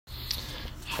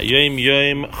Hayom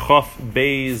Yom Chof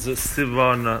Beis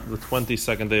Sivan, the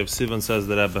 22nd day of Sivan, says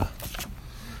the Rebbe.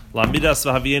 Lamidas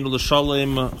v'havienu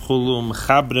l'shalom chulum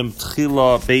chabrim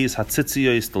tchila beis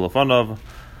hatzitziyos telefonov.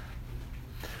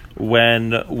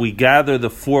 When we gather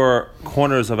the four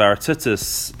corners of our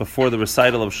tzitzis before the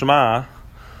recital of Shema,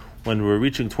 when we're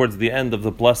reaching towards the end of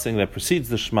the blessing that precedes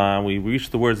the Shema, we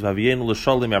reach the words v'havienu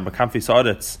l'shalom abakamfi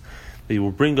sa'aretz, that you will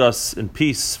bring us in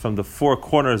peace from the four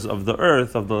corners of the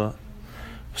earth,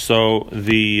 So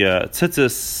the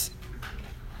tzitzis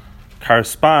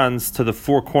corresponds to the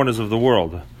four corners of the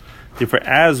world. Therefore,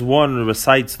 as one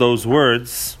recites those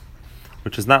words,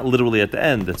 which is not literally at the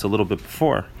end, it's a little bit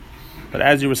before, but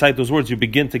as you recite those words, you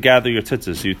begin to gather your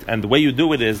tzitzis. And the way you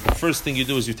do it is, the first thing you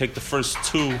do is you take the first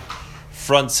two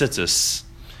front tzitzis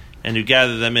and you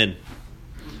gather them in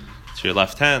to your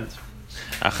left hand.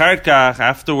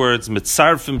 Afterwards,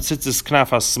 mitzarfim tzitzis knaf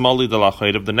hasmali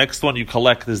delachoyrev. The next one you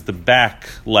collect is the back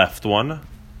left one,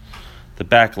 the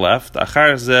back left.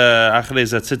 Achar ze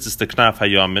tzitzis the knaf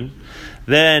hayomin.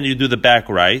 Then you do the back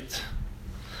right,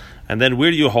 and then where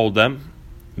do you hold them?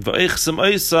 V'eichsem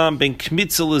oisam ben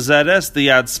kmitza lezeres the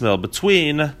yad smell,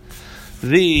 between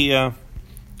the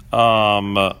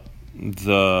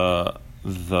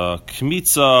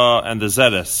kmitza and the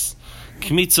zeres.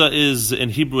 Kmitza is, in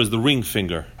Hebrew, is the ring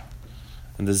finger,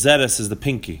 and the zeres is the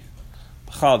pinky.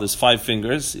 There's 5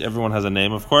 fingers. Everyone has a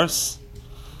name, of course.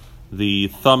 The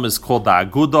thumb is called the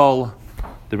agudol.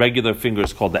 The regular finger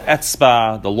is called the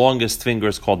etzba. The longest finger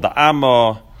is called the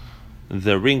amma.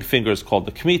 The ring finger is called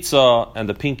the kmitza, and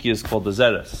the pinky is called the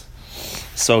zeres.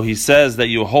 So he says that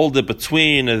you hold it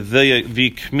between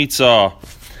the kmitza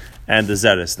and the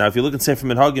zeres. Now, if you look at Sefer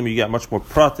Minhagim, you get much more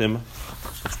pratim,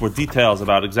 much more details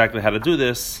about exactly how to do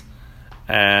this.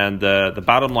 And the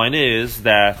bottom line is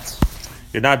that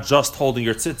you're not just holding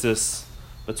your tzitzis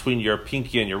between your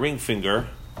pinky and your ring finger.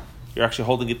 You're actually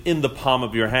holding it in the palm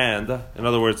of your hand. In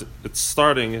other words, it's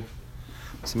starting,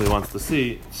 somebody wants to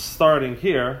see, it's starting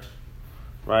here,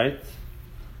 right?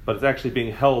 But it's actually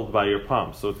being held by your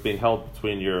palm. So it's being held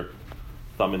between your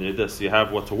thumb and your this. So you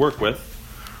have what to work with.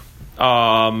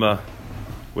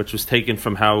 Which was taken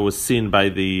from how it was seen by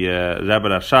the Rabbi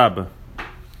Rashab.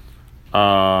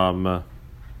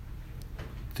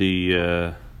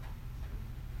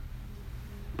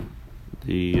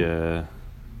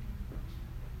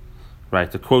 Right,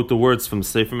 to quote the words from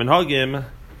Sefer Minhagim,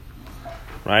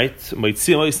 right?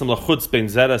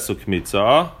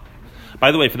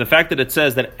 By the way, for the fact that it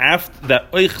says that after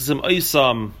that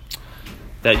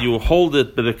that you hold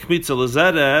it by the kmitza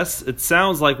lezeres, it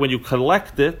sounds like when you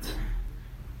collect it,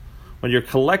 when you're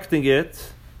collecting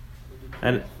it,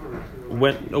 and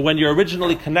when you're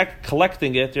originally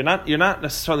collecting it, you're not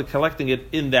necessarily collecting it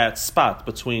in that spot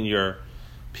between your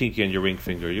pinky and your ring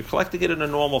finger. You're collecting it in a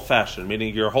normal fashion,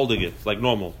 meaning you're holding it like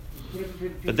normal.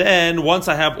 But then once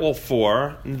I have all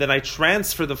 4, and then I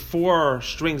transfer the 4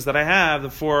 strings that I have,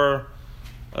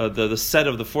 the set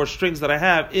of the 4 strings that I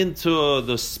have into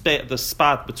the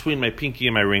spot between my pinky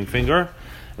and my ring finger,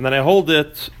 and then I hold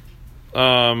it.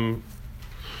 So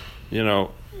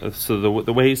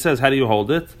the way he says, how do you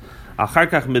hold it?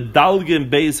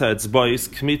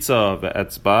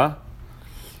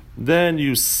 Then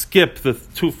you skip the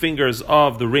 2 fingers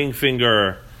of the ring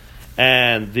finger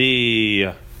and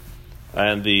the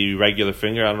regular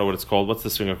finger. I don't know what it's called. What's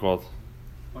this finger called?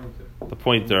 Pointer. The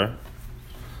pointer,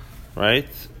 right?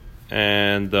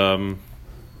 And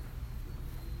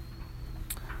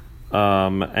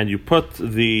you put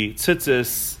the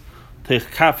tzitzis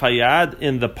kaf hayad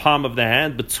in the palm of the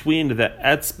hand between the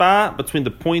etzba, between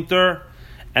the pointer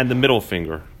and the middle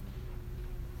finger.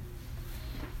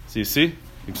 So you see,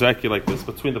 exactly like this,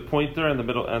 between the pointer and the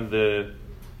middle and the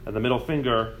middle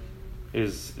finger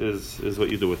is what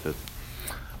you do with it.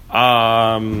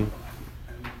 And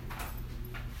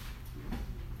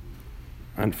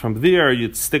from there,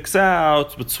 it sticks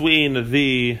out between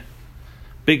the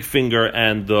big finger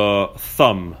and the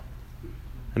thumb.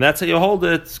 And that's how you hold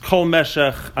it. Kol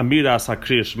meshech amiras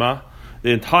hakriya shema,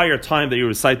 the entire time that you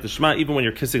recite the Shema, even when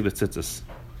you're kissing the tzitzis.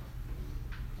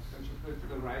 Transfer to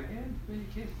the right hand when you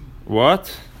kiss.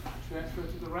 What? Transfer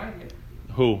to the right hand.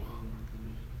 Who?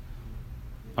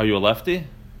 Are you a lefty?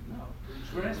 No.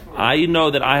 Transfer. I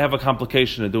know that I have a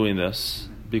complication of doing this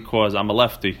because I'm a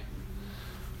lefty.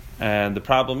 And the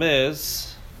problem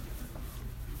is,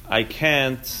 I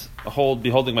can't be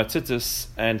holding my tzitzis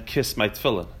and kiss my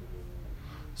tefillin.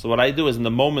 So what I do is, in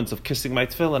the moments of kissing my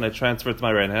tefillin, I transfer it to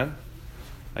my right hand.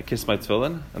 I kiss my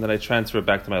tefillin, and then I transfer it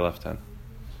back to my left hand.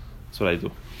 That's what I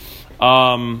do.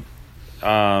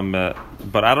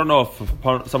 But I don't know if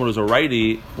someone who's a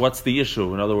righty, what's the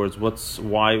issue? In other words,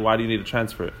 why do you need to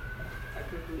transfer it?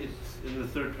 It's in the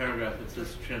third paragraph. It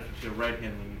says transfer to your right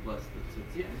hand when you bless the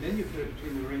tzitzis. Yeah, and then you put it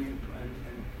between the ring and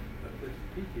the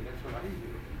pinky. That's what I do.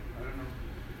 I don't know.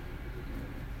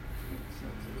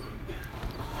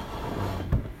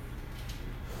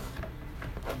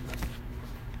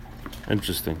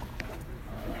 Interesting.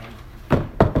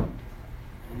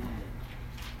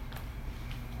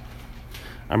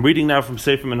 I'm reading now from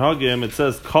Sefer Menhagim. It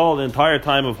says, call the entire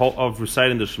time of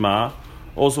reciting the Shema,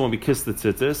 also when we kiss the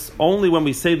tzitzis, only when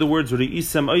we say the words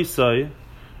Re'isem Oisai,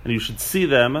 and you should see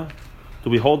them, do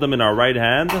we hold them in our right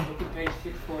hand. Look at page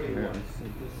 641.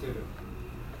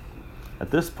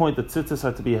 At this point, the tzitzis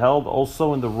are to be held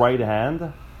also in the right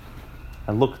hand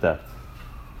and looked at.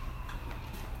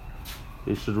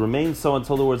 They should remain so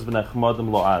until the words V'nechmadim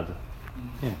lo'ad.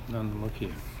 Yeah, no, look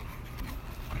here.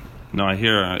 No, I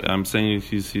hear. I'm saying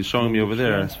he's showing me over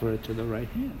there. Transfer it to the right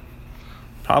hand.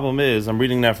 Problem is, I'm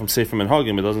reading now from Sefer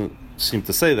Menhagim. It doesn't seem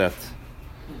to say that.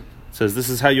 It says this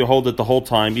is how you hold it the whole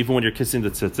time, even when you're kissing the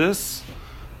tzitzis.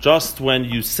 Just when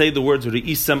you say the words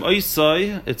Re'isem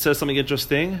Oisai, it says something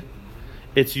interesting.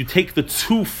 It's you take the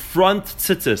two front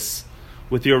tzitzis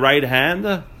with your right hand,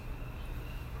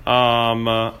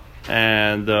 and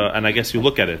I guess you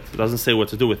look at it. It doesn't say what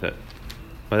to do with it,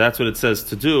 but that's what it says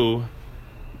to do.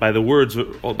 By the words,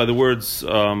 everyone's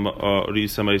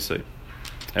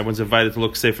invited to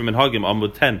look Sefer Menhagim,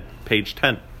 Amud 10, page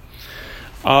 10.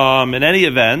 In any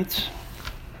event,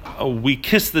 we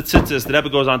kiss the tzitzis. The Rebbe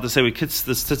goes on to say we kiss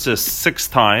the tzitzis 6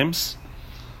 times.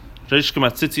 And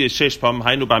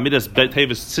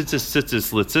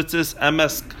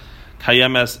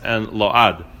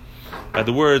lo'ad. By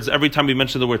the words, every time we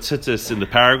mention the word tzitzis in the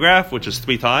paragraph, which is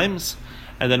 3 times,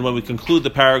 and then when we conclude the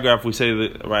paragraph, we say,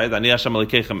 right, Ani Hashem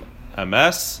Elokeichem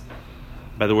emes,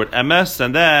 by the word emes,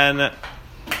 and then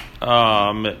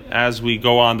as we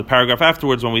go on the paragraph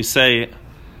afterwards, when we say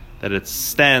that it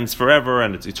stands forever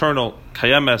and it's eternal,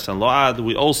 kayemes and lo'ad,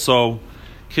 we also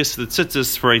kiss the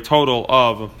tzitzis for a total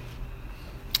of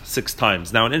 6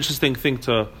 times. Now, an interesting thing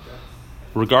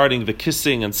regarding the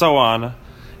kissing and so on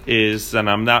is, and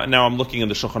I'm looking in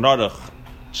the Shulchan Aruch,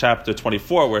 chapter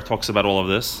 24, where it talks about all of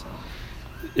this.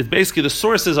 It's basically, the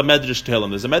source is a Medrash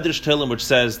Tehillim. There's a Medrash Tehillim which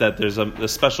says that there's a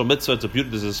special mitzvah,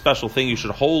 there's a special thing, you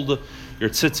should hold your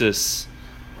tzitzis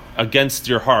against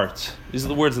your heart. These are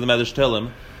the words of the Medrash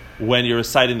Tehillim when you're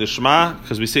reciting the Shema,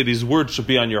 because we say these words should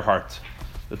be on your heart.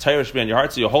 The Torah should be on your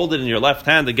heart, so you hold it in your left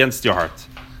hand against your heart,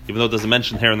 even though it doesn't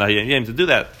mention here in the Hayom Yom to do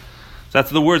that. So that's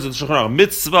the words of the Shulchan Aruch.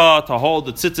 Mitzvah to hold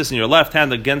the tzitzis in your left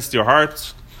hand against your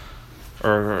heart,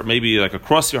 or maybe like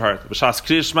across your heart. B'shas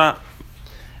Kriyishma.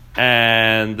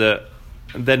 And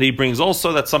then he brings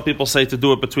also that some people say to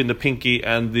do it between the pinky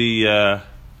and the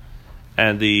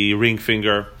ring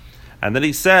finger. And then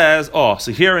he says, so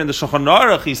here in the Shulchan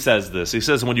Aruch he says this. He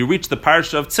says when you reach the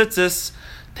parsha of tzitzis,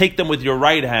 take them with your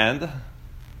right hand.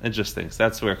 Interesting. So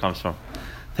that's where it comes from.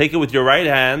 Take it with your right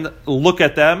hand, look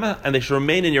at them, and they should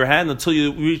remain in your hand until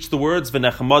you reach the words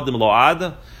V'nechmadim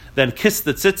lo'ad. Then kiss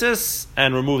the tzitzis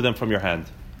and remove them from your hand.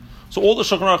 So all the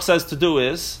Shulchan Aruch says to do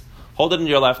is hold it in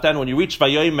your left hand. When you reach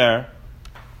Vayomer,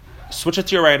 switch it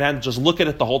to your right hand. Just look at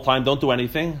it the whole time. Don't do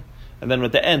anything. And then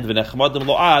at the end, V'nechmadim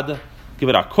lo'ad, give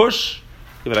it a kush,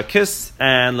 give it a kiss,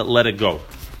 and let it go.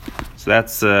 So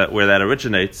that's where that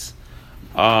originates.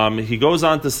 He goes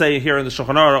on to say here in the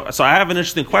Shulchan Aruch. So I have an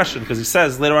interesting question, because he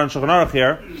says later on in Shulchan Aruch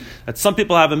here that some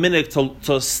people have a minhag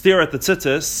to stare at the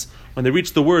tzitzis when they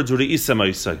reach the words Re'isem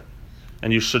Oisai,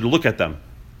 and you should look at them.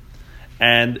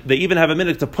 And they even have a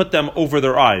minhag to put them over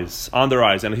their eyes, on their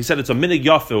eyes. And he said it's a minhag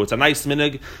yafu, it's a nice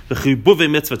minhag, the chibuve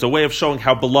mitzvah, it's a way of showing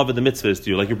how beloved the mitzvah is to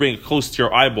you, like you bring it close to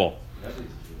your eyeball.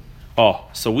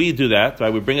 So we do that,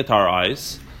 right? We bring it to our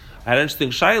eyes. I had an interesting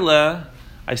shaila.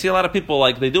 I see a lot of people,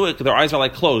 like, they do it, their eyes are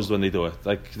like closed when they do it.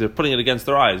 Like, they're putting it against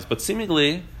their eyes. But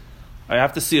seemingly, I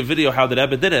have to see a video how the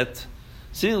Rebbe did it.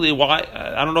 Seemingly, why?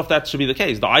 I don't know if that should be the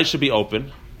case. The eyes should be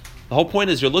open. The whole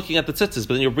point is you're looking at the tzitzis,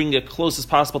 but then you're bringing it close as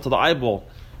possible to the eyeball.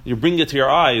 You're bringing it to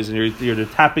your eyes, and you're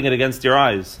tapping it against your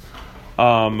eyes.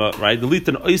 Right? So I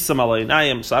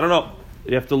don't know.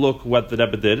 You have to look what the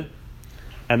Rebbe did.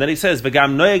 And then he says,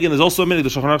 V'gam noyagin, there's also a minhag, the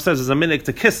Shulchan Aruch says, there's a minhag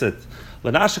to kiss it.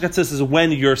 L'nashakatzis is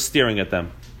when you're staring at them.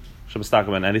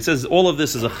 And he says, all of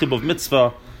this is a chib of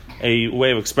mitzvah, a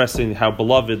way of expressing how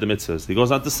beloved the mitzvah is. He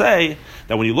goes on to say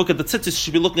that when you look at the tzitzis, you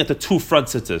should be looking at the 2 front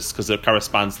tzitzis, because it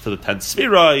corresponds to the 10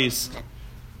 sfiros,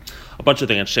 a bunch of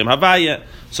things, Shem Havaya.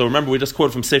 So remember, we just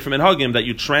quoted from Sefer Menhagim that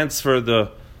you transfer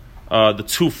the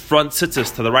 2 front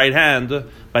tzitzis to the right hand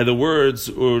by the words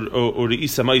Uri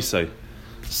Isa Maisai.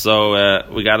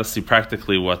 So we got to see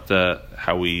practically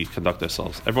how we conduct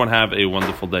ourselves. Everyone have a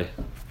wonderful day.